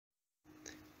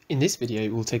In this video,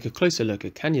 we'll take a closer look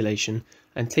at cannulation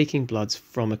and taking bloods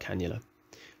from a cannula.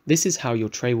 This is how your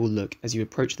tray will look as you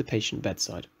approach the patient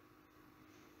bedside.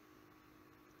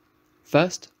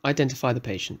 First, identify the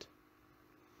patient.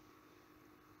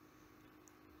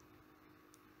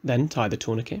 Then tie the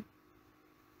tourniquet.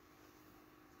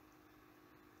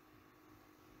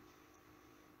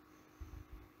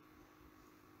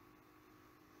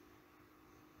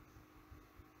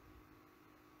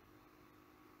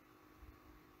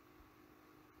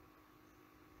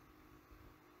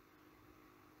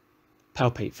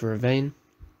 Palpate for a vein.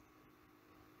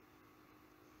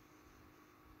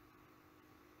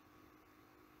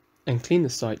 And clean the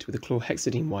site with a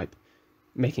chlorhexidine wipe,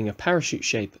 making a parachute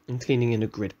shape and cleaning in a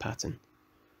grid pattern.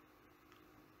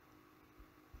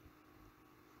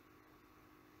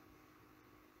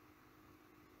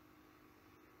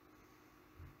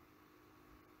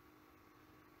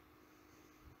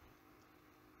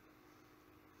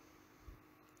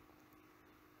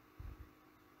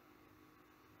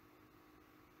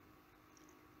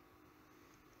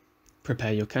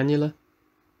 Prepare your cannula.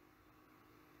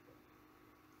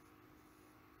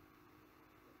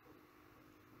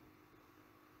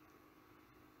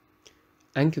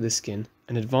 Anchor the skin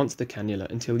and advance the cannula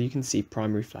until you can see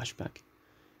primary flashback.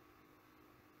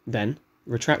 Then,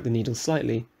 retract the needle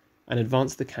slightly and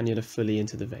advance the cannula fully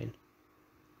into the vein.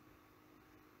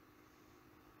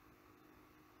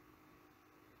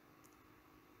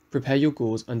 Prepare your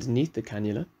gauze underneath the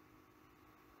cannula.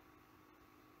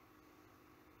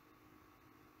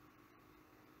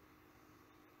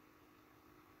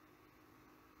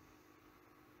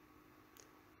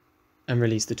 And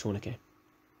release the tourniquet.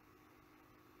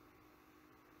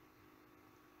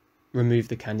 Remove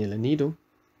the cannula needle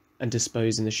and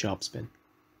dispose in the sharp spin.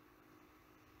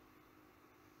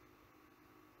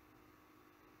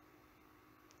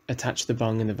 Attach the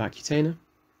bung in the vacutainer.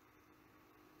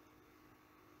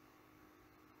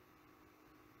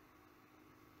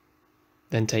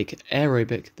 Then take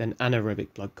aerobic then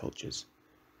anaerobic blood cultures.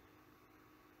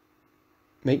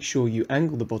 Make sure you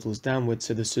angle the bottles downwards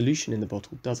so the solution in the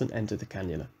bottle doesn't enter the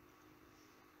cannula.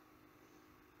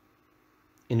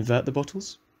 Invert the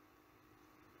bottles.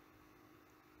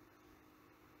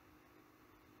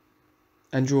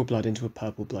 And draw blood into a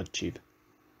purple blood tube.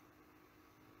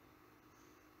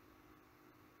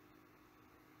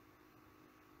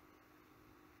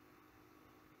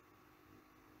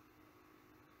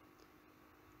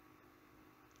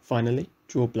 Finally,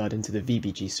 draw blood into the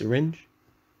VBG syringe.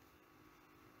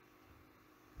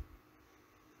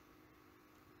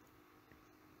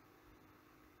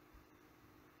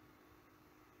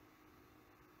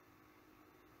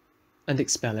 And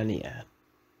expel any air.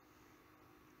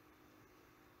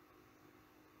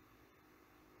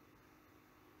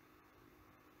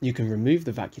 You can remove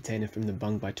the vacutainer from the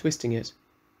bung by twisting it,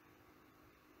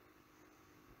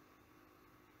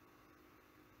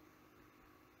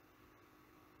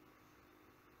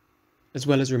 as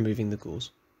well as removing the gauze.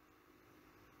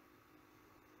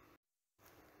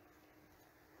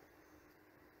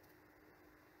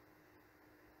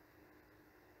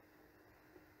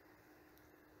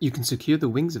 You can secure the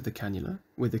wings of the cannula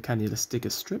with the cannula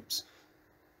sticker strips,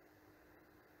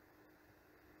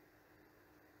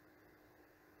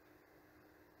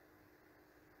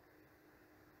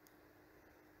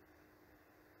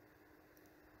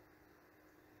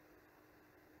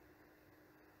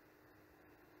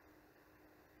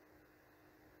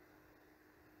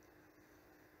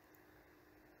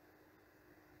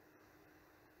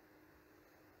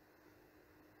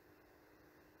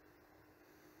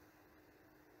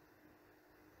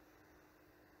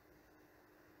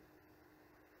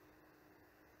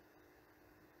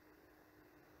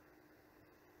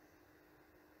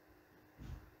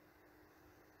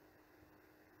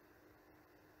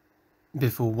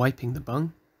 before wiping the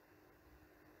bung.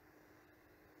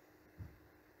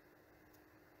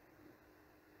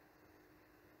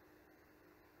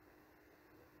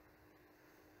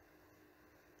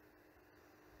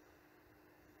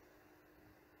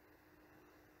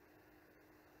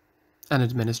 And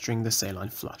administering the saline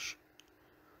flush.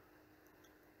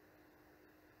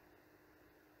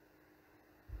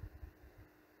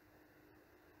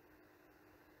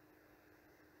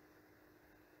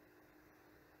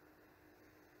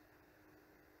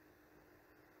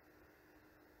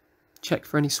 Check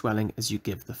for any swelling as you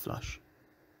give the flush.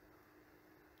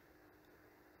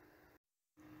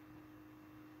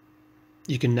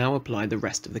 You can now apply the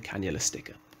rest of the cannula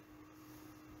sticker.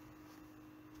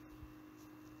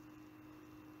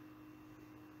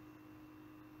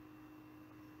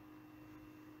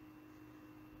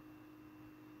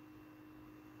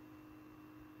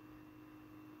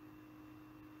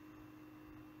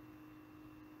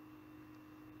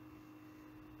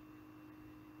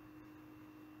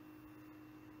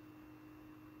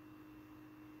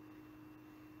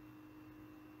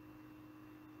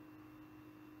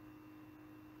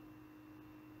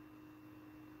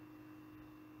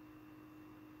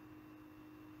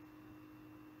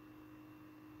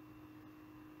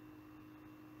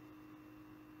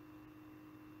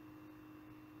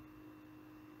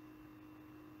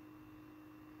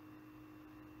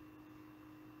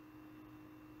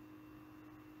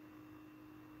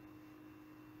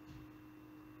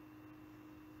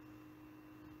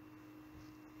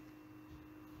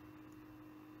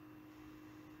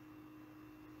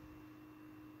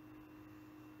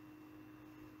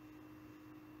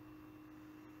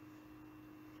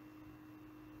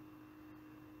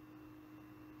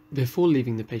 Before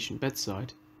leaving the patient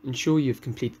bedside, ensure you have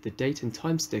completed the date and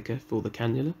time sticker for the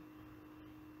cannula.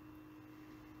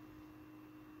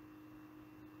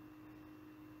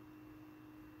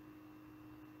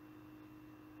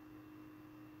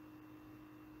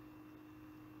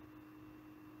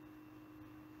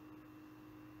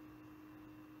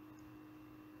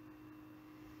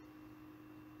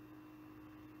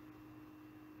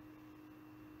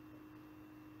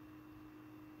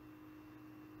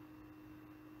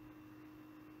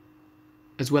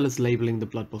 As well as labelling the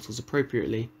blood bottles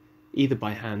appropriately, either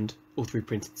by hand or through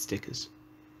printed stickers.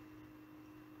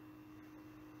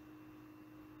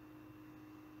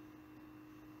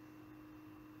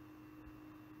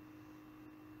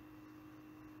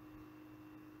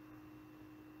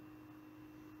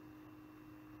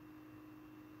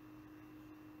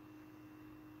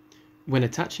 When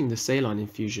attaching the saline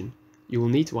infusion, you will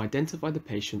need to identify the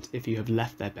patient if you have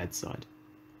left their bedside.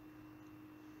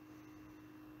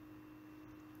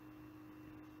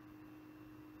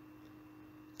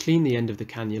 Clean the end of the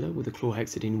cannula with a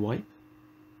chlorhexidine wipe.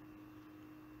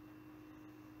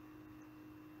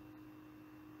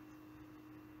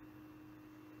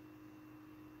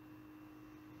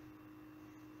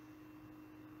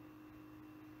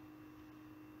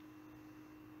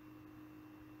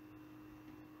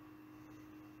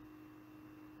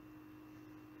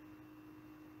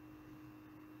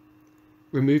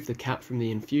 Remove the cap from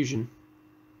the infusion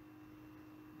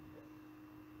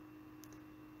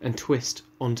and twist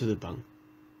onto the bung.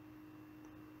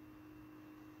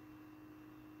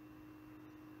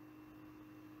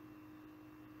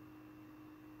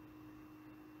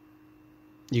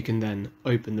 You can then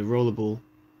open the roller ball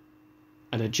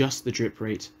and adjust the drip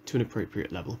rate to an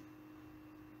appropriate level.